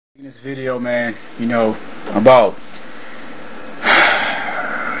In this video, man, about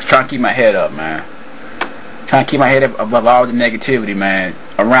trying to keep my head up, man. Trying to keep my head up above all the negativity, man,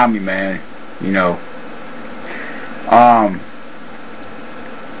 around me, man. I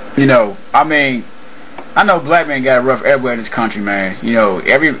know black men got it rough everywhere in this country, man.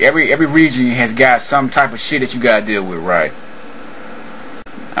 Every region has got some type of shit that you gotta deal with, right?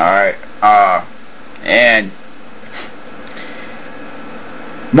 Alright, and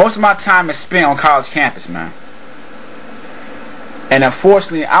most of my time is spent on college campus, man. And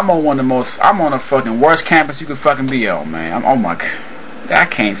unfortunately, I'm on the fucking worst campus you could fucking be on, man. Oh my god.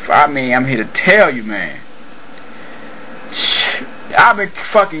 I'm here to tell you, man. I've been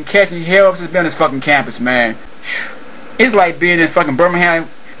fucking catching hell since being on this fucking campus, man. It's like being in fucking Birmingham,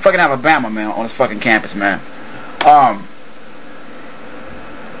 fucking Alabama, man, on this fucking campus, man.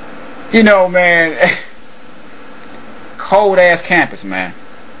 Man, cold ass campus, man.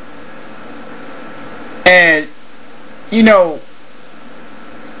 And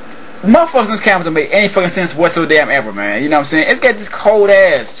motherfuckers on this campus don't make any fucking sense whatsoever ever, man. You know what I'm saying? It's got this cold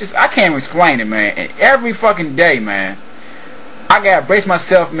ass, I can't even explain it, man. And every fucking day, man, I gotta brace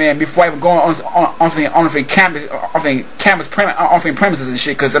myself, man, before I even go on premises and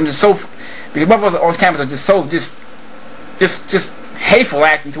shit, because I'm just so, because motherfuckers on this campus are just so just hateful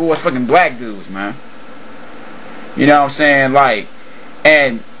acting towards fucking black dudes, man. You know what I'm saying? Like,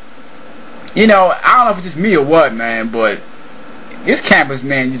 and I don't know if it's just me or what, man, but this campus,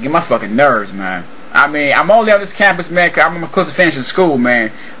 man, just get my fucking nerves, man. I mean, I'm only on this campus, man, because I'm close to finishing school,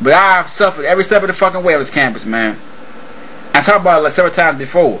 man, but I've suffered every step of the fucking way of this campus, man. I talked about it like several times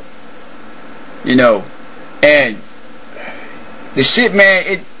before, and the shit,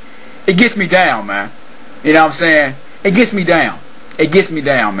 man, it gets me down, man. You know what I'm saying? It gets me down. It gets me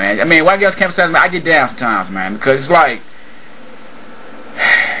down, man. I mean, when I get on this campus, man, I get down sometimes, man, because it's like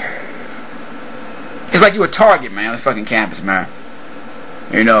you a target, man, on this fucking campus, man.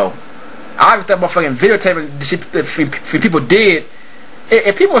 I even thought about fucking videotaping the shit that people did.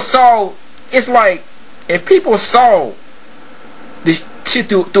 If people saw, it's like, if people saw this shit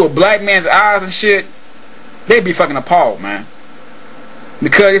through a black man's eyes and shit, they'd be fucking appalled, man.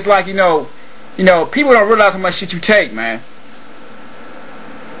 Because it's like, people don't realize how much shit you take, man.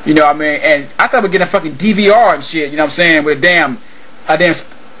 You know what I mean? And I thought we'd get a fucking DVR and shit, you know what I'm saying, with a damn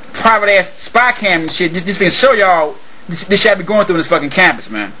private ass spy cam and shit, just to show y'all this shit I be going through in this fucking campus,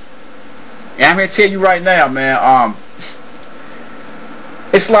 man. And I'm here to tell you right now, man,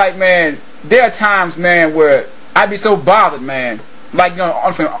 it's like, man, there are times, man, where I be so bothered, man. Like,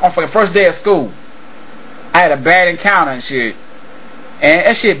 on fucking first day of school, I had a bad encounter and shit, and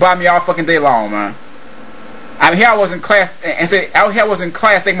that shit bothered me all fucking day long, man. I mean, here I was in class,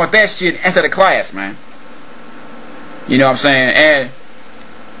 thinking about that shit instead of class, man. You know what I'm saying? And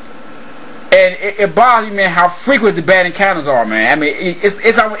it bothers me, man, how frequent the bad encounters are, man. I mean, it's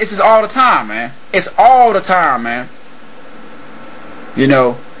just all the time, man. It's all the time, man.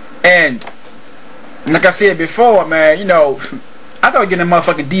 And like I said before, man, I thought getting a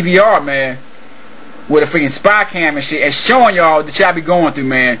motherfucking DVR, man, with a freaking spy cam and shit, and showing y'all the shit I be going through,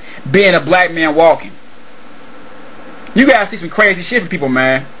 man, being a black man walking. You guys see some crazy shit from people,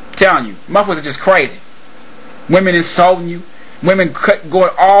 man. I'm telling you, motherfuckers are just crazy. Women insulting you. Women I'm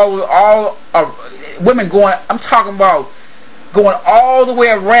talking about going all the way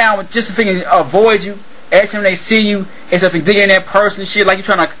around just to freaking avoid you. Every time they see you, it's something digging in that person, shit, like you're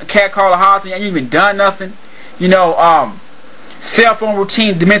trying to catcall a holler and you ain't even done nothing. Cell phone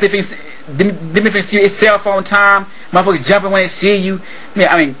routine, the minute they see you, it's cell phone time. Motherfuckers jumping when they see you.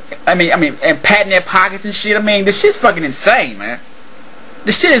 I mean, and patting their pockets and shit. I mean, this shit's fucking insane, man.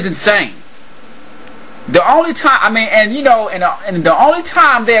 This shit is insane. The only time, and the only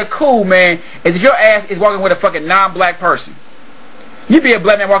time they're cool, man, is if your ass is walking with a fucking non-black person. You be a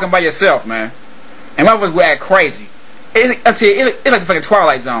black man walking by yourself, man, and motherfuckers will act crazy. It's like the fucking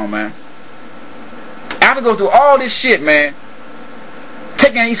Twilight Zone, man. I have to go through all this shit, man,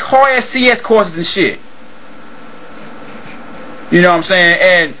 taking these hard ass CS courses and shit. You know what I'm saying?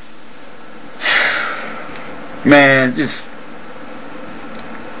 And man,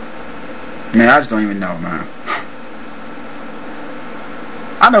 I just don't even know, man.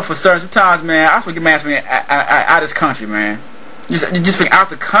 I know for certain, sometimes, man, I just want to get my ass out of this country, man. Just out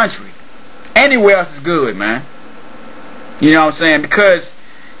the country. Anywhere else is good, man. You know what I'm saying? Because,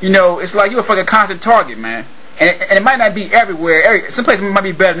 it's like you're a fucking constant target, man. And it might not be everywhere. Some places might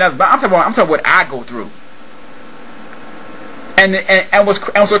be better than others, but I'm talking about what I go through. And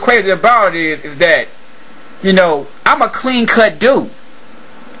what's so crazy about it is that, I'm a clean cut dude.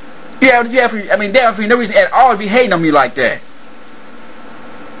 They have no reason at all to be hating on me like that.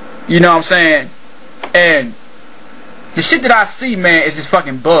 You know what I'm saying? And the shit that I see, man, is just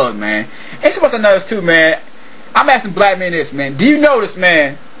fucking bug, man. And supposed to notice too, man. I'm asking black men this, man. Do you notice,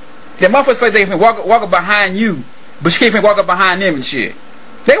 man, that motherfuckers feel like they can walk up behind you, but you can't even walk up behind them and shit.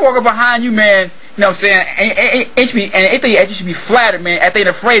 They walk up behind you, man. You know what I'm saying? And they think you should be flattered, man. They ain't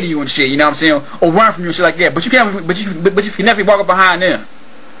afraid of you and shit. You know what I'm saying? Or run from you and shit like that. But you can't. But you can never walk up behind them.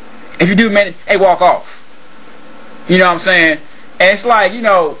 If you do, man, they walk off. You know what I'm saying? And it's like, you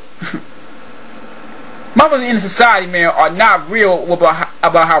know, motherfuckers in the society, man, are not real about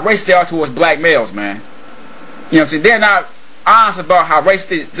how racist they are towards black males, man. You know what I'm saying? They're not honest about how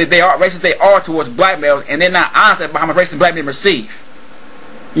racist they are towards black males, and they're not honest about how much racist black men receive.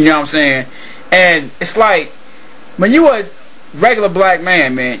 You know what I'm saying? And it's like, when you a regular black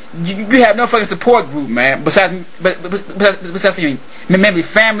man, man, you have no fucking support group, man, besides maybe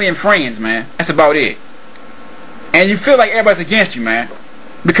family and friends, man. That's about it. And you feel like everybody's against you, man,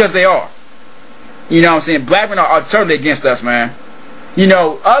 because they are. You know what I'm saying? Black men are certainly against us, man. You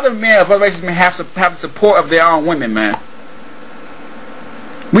know, other men of other races, man, have the support of their own women, man.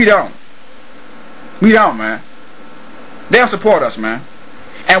 We don't. We don't, man. They don't support us, man.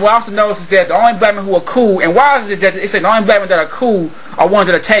 And what I also notice is that the only black men who are cool, and why is it that they say the only black men that are cool are ones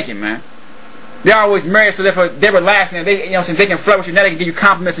that are taken, man? They're always married, so therefore they're relaxed, and they, you know what I'm saying, they can flirt with you, now they can give you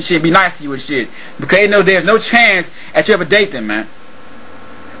compliments and shit, and be nice to you and shit, because they know there's no chance that you ever date them, man.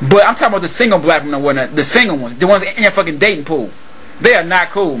 But I'm talking about the single black men, or whatnot, the single ones, the ones in your fucking dating pool. They are not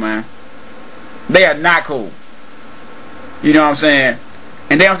cool, man. They are not cool. You know what I'm saying?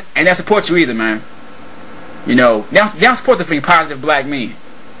 And they don't support you either, man. You know, they don't support the fucking positive black men.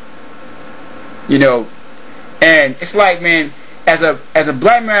 You know, and it's like, man, as a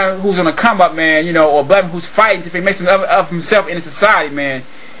black man who's on a come up, man, you know, or a black man who's fighting to make something of himself in the society, man,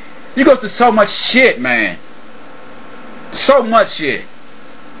 you go through so much shit, man. So much shit.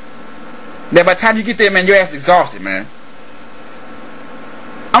 That by the time you get there, man, your ass is exhausted, man.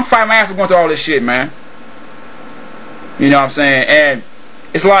 I'm fighting my ass for going through all this shit, man. You know what I'm saying? And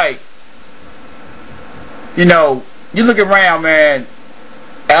it's like, you know, you look around, man,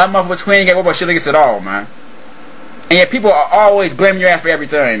 and I'm up with ain't got what about shit like this at all, man. And yet people are always blaming your ass for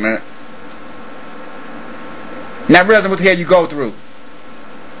everything, man. Not realizing what the hell you go through.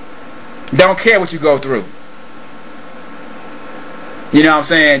 Don't care what you go through. You know what I'm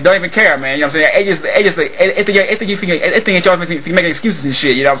saying? Don't even care, man. You know what I'm saying? They think y'all making excuses and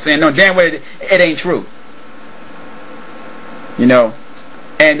shit. You know what I'm saying? No, damn well it ain't true. You know?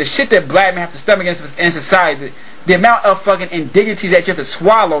 And the shit that black men have to stomach in society, the amount of fucking indignities that you have to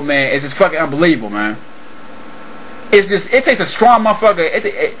swallow, man, is just fucking unbelievable, man. It's just, it takes a strong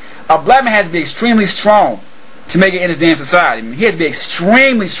motherfucker. A black man has to be extremely strong to make it in this damn society, man. He has to be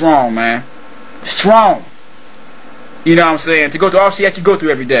extremely strong, man. Strong. You know what I'm saying? To go through all shit that you go through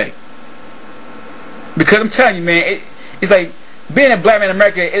every day. Because I'm telling you, man, it's like being a black man in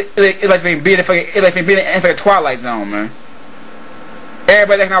America. It's like being in a Twilight Zone, man.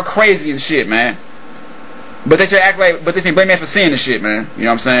 Everybody acting all crazy and shit, man. But they should act like, but they can blame me for seeing the shit, man. You know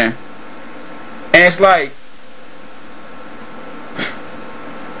what I'm saying? And it's like,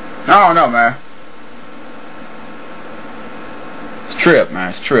 I don't know, man. It's trip, man.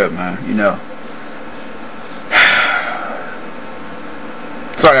 It's trip, man. You know.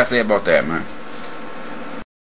 That's all I gotta say about that, man.